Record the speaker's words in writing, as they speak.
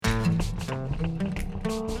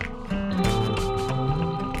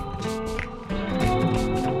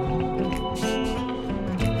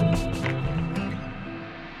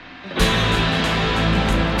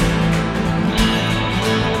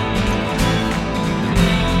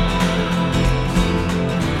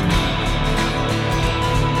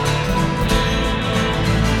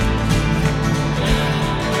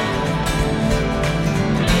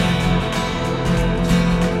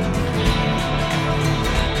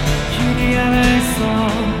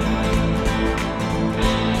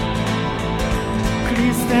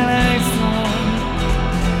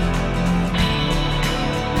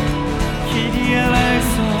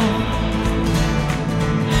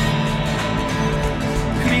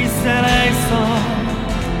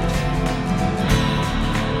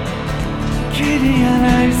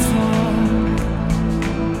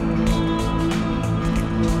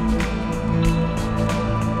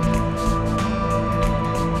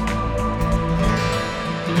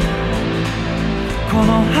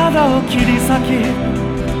の肌を切り裂き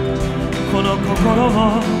この心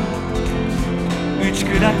を打ち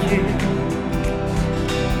砕き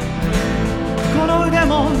この腕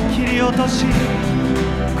も切り落とし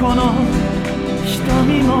この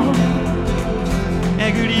瞳も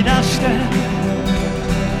えぐり出して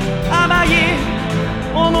甘い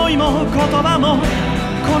思いも言葉も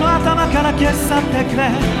この頭から消し去ってくれ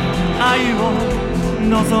愛を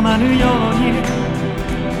望まぬように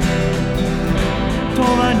永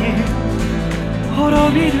遠に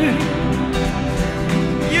滅びる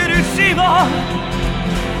許しを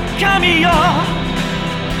神よ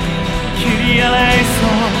キリアレイソ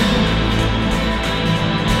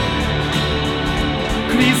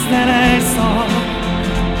クリステレイソ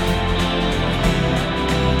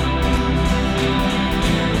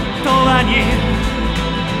永遠に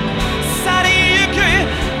去りゆく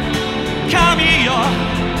神よ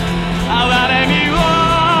憐れみを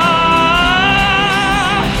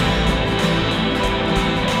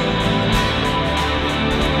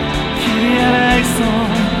キリアレイソ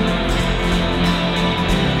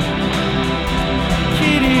キ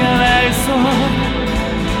リアレイソ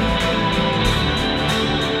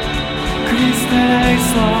クリステレイ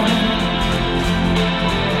ソ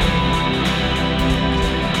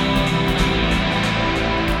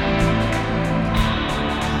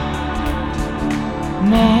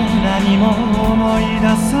もう何も思い出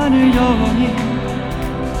さぬように